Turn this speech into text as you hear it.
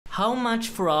How much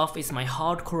for off is my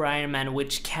hardcore Iron Man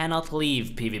which cannot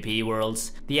leave PvP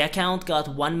worlds? The account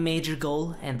got one major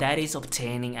goal, and that is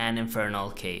obtaining an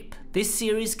Infernal Cape. This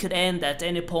series could end at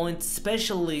any point,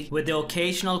 especially with the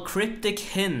occasional cryptic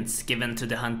hints given to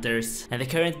the hunters. And the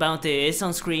current bounty is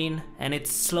on screen, and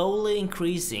it's slowly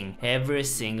increasing every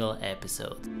single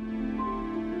episode.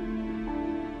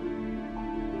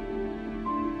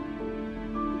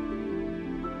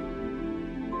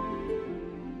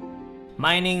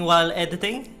 Mining while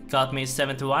editing got me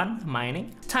 71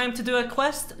 mining. Time to do a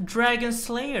quest, Dragon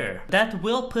Slayer. That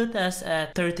will put us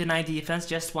at 39 defense,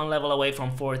 just one level away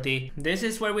from 40. This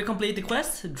is where we complete the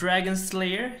quest, Dragon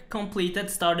Slayer.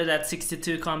 Completed, started at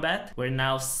 62 combat. We're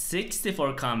now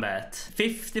 64 combat,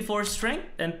 54 strength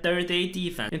and 38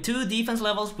 defense. In 2 defense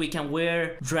levels we can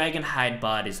wear dragon hide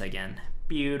bodies again.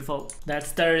 Beautiful. That's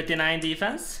 39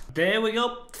 defense. There we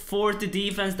go. 40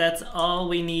 defense, that's all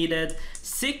we needed.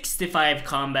 65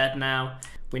 combat now.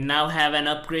 We now have an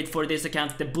upgrade for this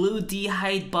account, the blue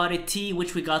D-Hide Body T,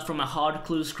 which we got from a hard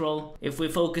clue scroll. If we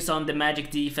focus on the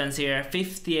magic defense here,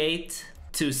 58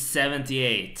 to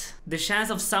 78. The chance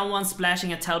of someone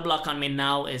splashing a tel block on me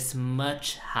now is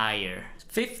much higher.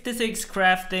 56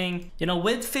 crafting. You know,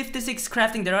 with 56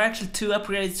 crafting there are actually 2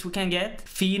 upgrades we can get.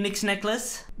 Phoenix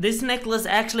necklace. This necklace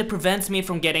actually prevents me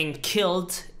from getting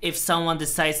killed if someone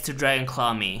decides to dragon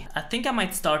claw me. I think I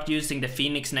might start using the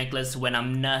Phoenix necklace when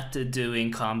I'm not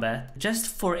doing combat, just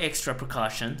for extra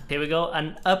precaution. Here we go,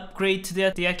 an upgrade to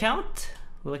the account.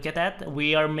 Look at that,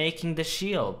 we are making the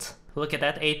shield. Look at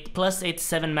that, 8 plus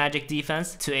 87 magic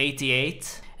defense to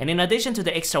 88. And in addition to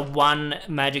the extra 1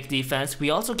 magic defense, we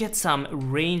also get some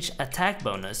range attack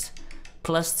bonus,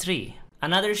 plus 3.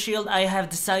 Another shield I have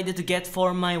decided to get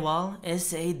for my wall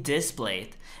is a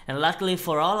Displate. And luckily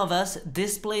for all of us,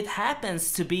 Displate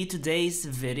happens to be today's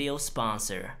video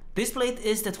sponsor. Displate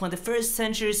is the 21st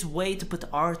century's way to put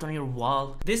art on your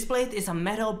wall. Displate is a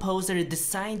metal poster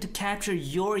designed to capture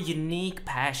your unique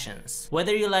passions.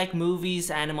 Whether you like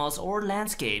movies, animals or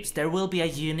landscapes, there will be a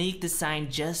unique design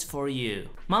just for you.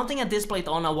 Mounting a Displate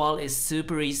on a wall is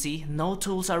super easy, no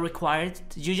tools are required.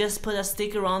 You just put a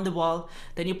sticker on the wall,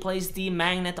 then you place the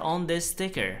magnet on this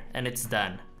sticker and it's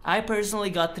done. I personally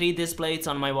got 3 Displates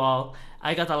on my wall.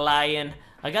 I got a lion,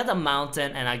 I got a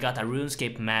mountain, and I got a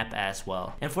RuneScape map as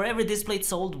well. And for every Displate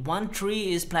sold, 1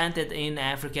 tree is planted in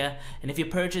Africa. And if you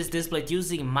purchase Displate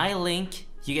using my link,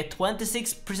 you get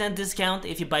 26% discount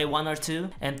if you buy 1 or 2,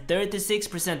 and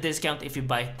 36% discount if you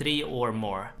buy 3 or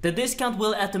more. The discount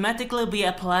will automatically be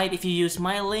applied if you use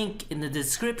my link in the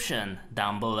description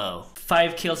down below.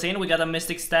 5 kills in, we got a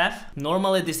Mystic Staff.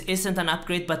 Normally this isn't an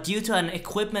upgrade, but due to an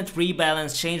equipment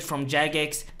rebalance change from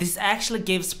Jagex, this actually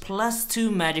gives plus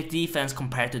 2 magic defense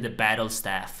compared to the Battle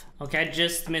Staff. Okay, I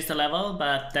just missed a level,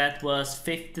 but that was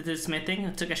 50 to smithing.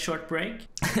 I took a short break.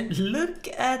 Look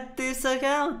at this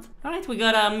account! Alright, we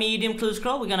got a medium clue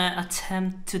scroll. We're gonna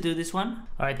attempt to do this one.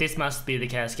 Alright, this must be the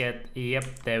casket.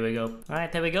 Yep, there we go.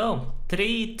 Alright, there we go.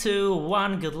 3, 2,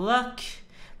 1, good luck.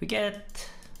 We get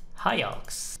High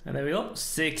Ox. And there we go,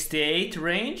 68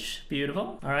 range,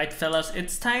 beautiful. Alright fellas,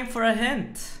 it's time for a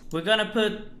hint. We're gonna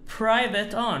put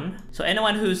private on, so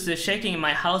anyone who's checking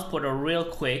my house portal real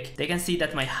quick, they can see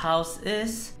that my house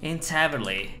is in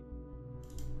Taverley.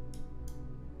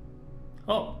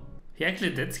 Oh, he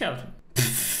actually did scout.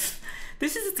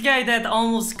 This is the guy that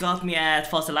almost got me at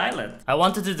Fossil Island. I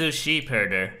wanted to do sheep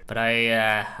herder, but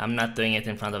I'm not doing it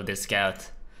in front of this scout.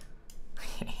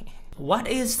 What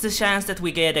is the chance that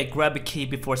we get a grubby key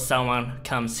before someone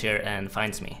comes here and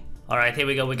finds me? Alright, here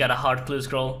we go, we got a hard clue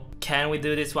scroll. Can we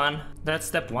do this one? That's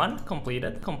step 1,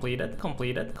 completed, completed,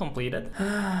 completed, completed.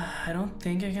 I don't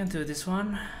think I can do this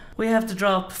one. We have to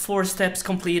drop 4 steps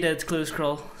completed clue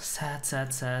scroll. Sad,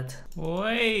 sad, sad.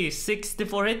 Wait,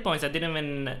 64 hit points, I didn't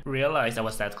even realize I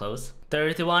was that close.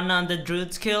 31 on the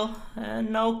druid skill,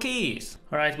 and no keys.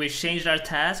 Alright, we changed our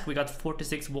task, we got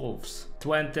 46 wolves.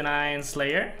 29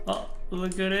 slayer. Oh,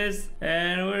 look at this,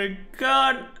 and we're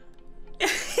gone.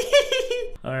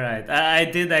 Alright, I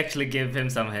did actually give him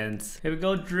some hints. Here we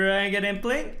go, dragon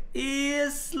impling.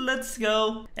 Yes, let's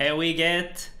go. And we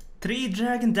get 3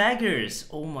 dragon daggers.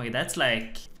 Oh my, that's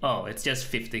like, oh, it's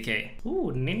just 50k.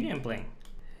 Ooh, ninja impling.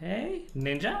 Hey,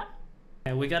 ninja.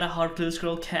 And we got a hard clue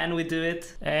scroll, can we do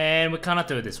it? And we cannot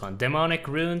do this one. Demonic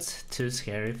runes, too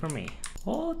scary for me.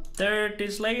 Oh,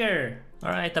 30 slayer.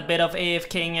 Alright, a bit of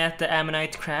AFKing at the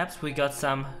Ammonite crabs. We got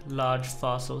some large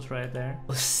fossils right there.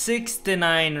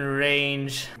 69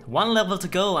 range. 1 level to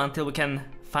go until we can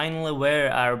finally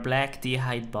wear our black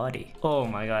D-Hide body. Oh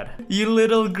my god. You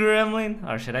little gremlin.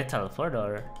 Or should I teleport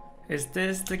or? Is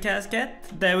this the casket?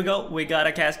 There we go, we got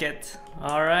a casket.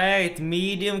 Alright,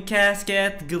 medium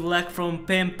casket. Good luck from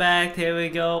Pimpact. Here we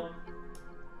go.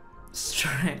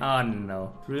 Oh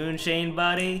no. Rune chain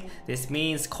body. This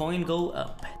means coin go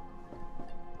up.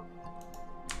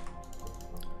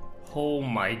 Oh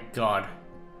my god.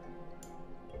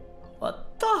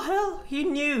 What the hell? He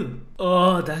knew.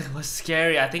 Oh, that was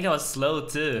scary. I think I was slow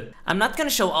too. I'm not gonna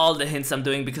show all the hints I'm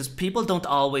doing because people don't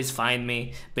always find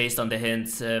me based on the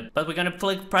hints. But we're gonna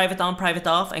flick private on, private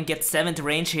off and get 7th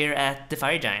range here at the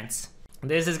Fire Giants.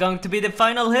 This is going to be the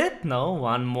final hit. No,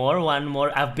 one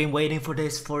more. I've been waiting for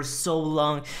this for so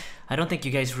long. I don't think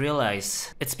you guys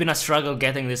realize. It's been a struggle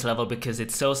getting this level because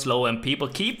it's so slow and people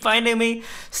keep finding me.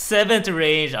 7th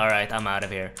range. Alright, I'm out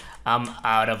of here. I'm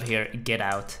out of here. Get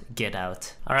out. Get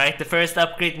out. Alright, the first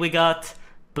upgrade we got.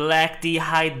 Black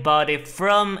D'hide body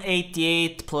from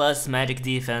 88 plus magic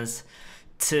defense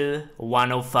to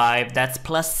 105. That's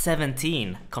plus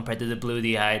 17 compared to the blue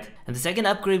D'hide. And the second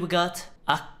upgrade we got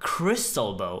a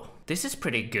crystal bow. This is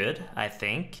pretty good, I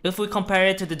think. If we compare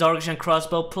it to the Darkshan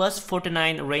crossbow, plus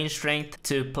 49 range strength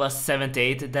to plus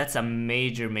 78, that's a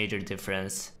major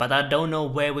difference. But I don't know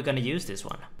where we're gonna use this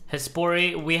one.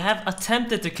 Hespori, we have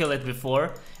attempted to kill it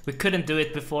before. We couldn't do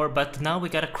it before, but now we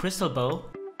got a crystal bow.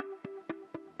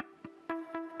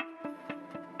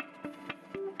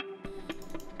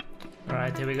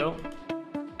 Alright, here we go.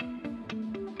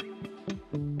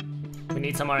 We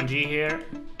need some RNG here.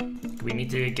 We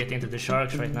need to get into the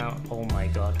sharks right now. Oh my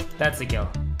god. That's the kill.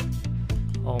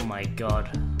 Oh my god.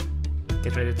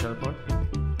 Get ready to teleport.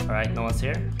 Alright, no one's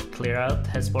here. Clear out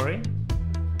Hespori.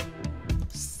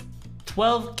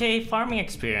 12k farming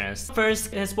experience.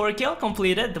 First Hespori kill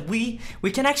completed. We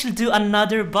can actually do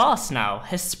another boss now.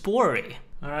 Hespori.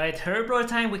 Alright, Herblore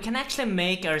time. We can actually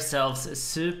make ourselves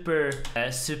super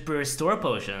store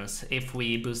potions if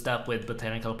we boost up with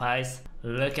botanical pies.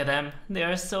 Look at them, they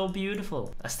are so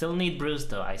beautiful. I still need brews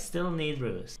though, I still need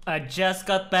brews. I just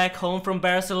got back home from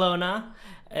Barcelona,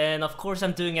 and of course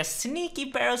I'm doing a sneaky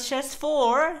barrel chest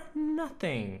for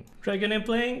nothing. Dragon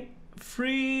Impling,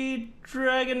 free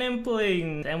Dragon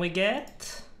Impling. And we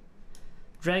get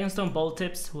Dragonstone bolt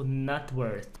tips, not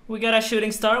worth. We got a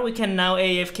shooting star, we can now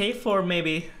AFK for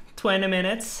maybe 20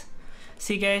 minutes.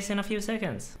 See you guys in a few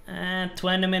seconds. And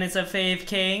 20 minutes of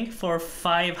AFKing for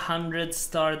 500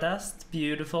 Stardust.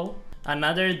 Beautiful.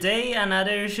 Another day,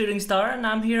 another shooting star, and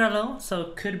I'm here alone, so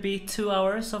could be 2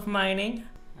 hours of mining.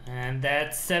 And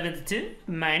that's 72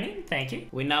 mining, thank you.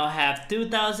 We now have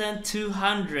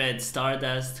 2,200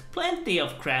 Stardust, plenty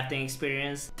of crafting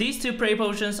experience. These 2 prey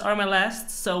potions are my last,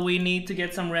 so we need to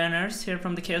get some runners here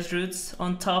from the Chaos Roots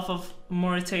on top of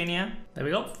Mauritania. There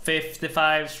we go,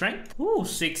 55 strength. Ooh,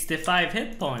 65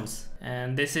 hit points.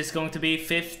 And this is going to be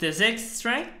 56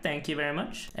 strength, thank you very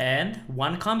much. And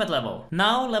 1 combat level.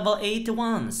 Now level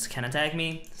 81s can attack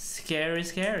me.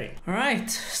 Scary. Alright,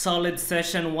 solid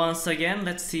session once again.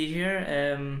 Let's see here.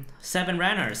 7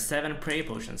 runners, 7 prey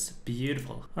potions.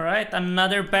 Beautiful. Alright,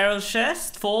 another barrel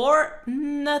chest for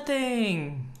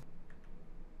nothing.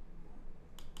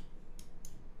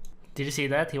 Did you see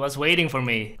that? He was waiting for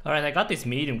me. Alright, I got this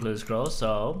medium clue scroll,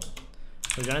 so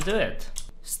we're gonna do it.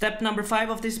 Step number 5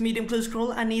 of this medium clue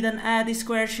scroll, I need an Addy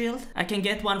square shield. I can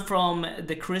get one from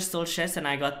the crystal chest and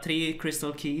I got 3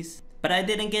 crystal keys. But I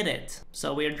didn't get it,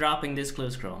 so we're dropping this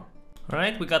clue scroll.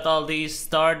 Alright, we got all these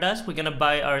stardust. We're gonna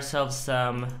buy ourselves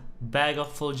some bag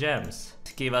of full gems.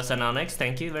 Give us an onyx,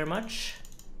 thank you very much.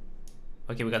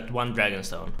 Okay, we got 1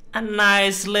 dragonstone. A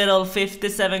nice little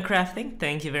 57 crafting,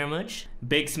 thank you very much.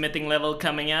 Big smithing level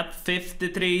coming up,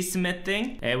 53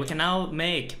 smithing. We can now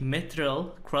make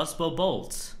mithril crossbow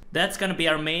bolts. That's gonna be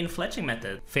our main fletching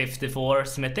method. 54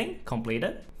 smithing,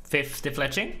 completed. 50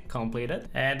 fletching, completed.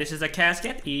 And this is a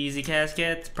casket, easy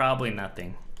casket, probably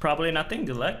nothing. Probably nothing,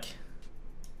 good luck.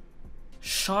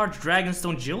 Shard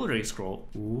Dragonstone Jewelry Scroll.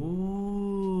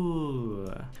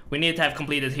 Ooh. We need to have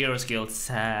completed hero skill,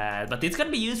 sad. But it's gonna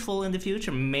be useful in the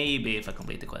future, maybe if I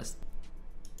complete the quest.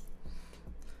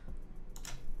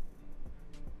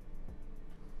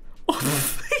 Oh.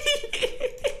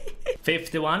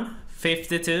 51.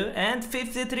 52 and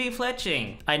 53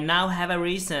 fletching. I now have a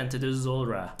reason to do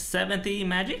Zulrah. 70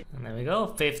 magic. And there we go.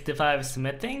 55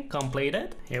 smithing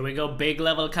completed. Here we go. Big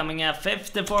level coming up.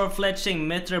 54 fletching,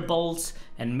 mithril bolts,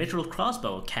 and mithril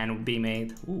crossbow can be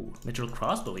made. Ooh, mithril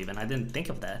crossbow even. I didn't think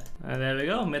of that. And there we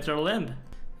go. Mithril limb.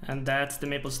 And that's the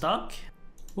maple stock.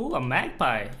 Ooh, a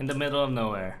magpie in the middle of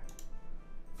nowhere.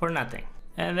 For nothing.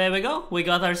 And there we go. We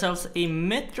got ourselves a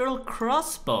mithril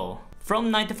crossbow.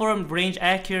 From 94 range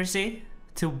accuracy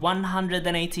to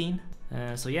 118.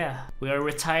 So yeah, we are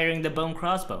retiring the bone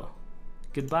crossbow.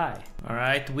 goodbye.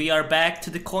 Alright, we are back to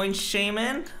the coin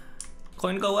shaman.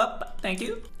 Coin go up, thank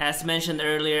you. As mentioned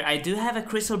earlier, I do have a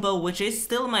crystal bow, which is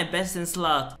still my best in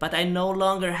slot, but I no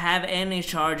longer have any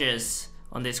charges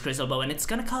on this crystal bow, and it's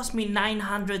gonna cost me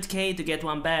 900k to get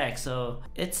one back, so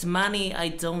it's money I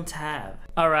don't have.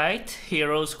 Alright,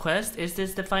 Hero's Quest. Is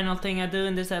this the final thing I do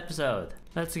in this episode?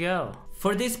 Let's go.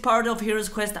 For this part of Hero's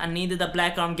Quest, I needed a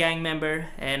Black Arm gang member,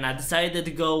 and I decided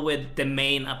to go with the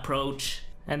main approach.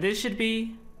 And this should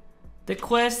be the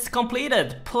quest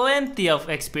completed. Plenty of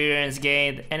experience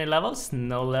gained. Any levels?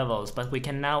 No levels, but we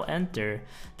can now enter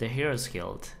the Heroes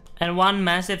Guild. And one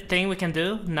massive thing we can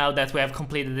do now that we have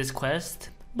completed this quest,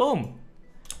 boom!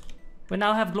 We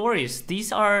now have glories.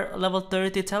 These are level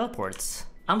 30 teleports.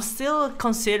 I'm still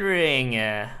considering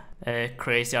a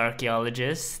crazy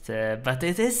archaeologist, but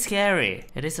it is scary.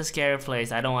 It is a scary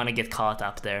place. I don't want to get caught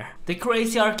up there. The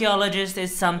crazy archaeologist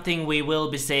is something we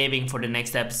will be saving for the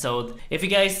next episode. If you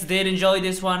guys did enjoy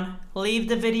this one, leave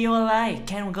the video a like.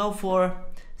 Can we go for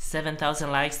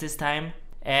 7,000 likes this time?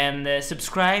 And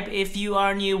subscribe if you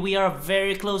are new. We are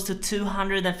very close to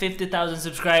 250,000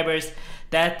 subscribers.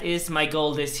 That is my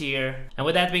goal this year. And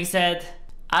with that being said,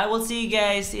 I will see you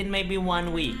guys in maybe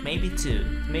 1 week, maybe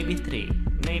 2, maybe 3,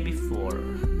 maybe 4,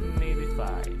 maybe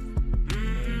 5.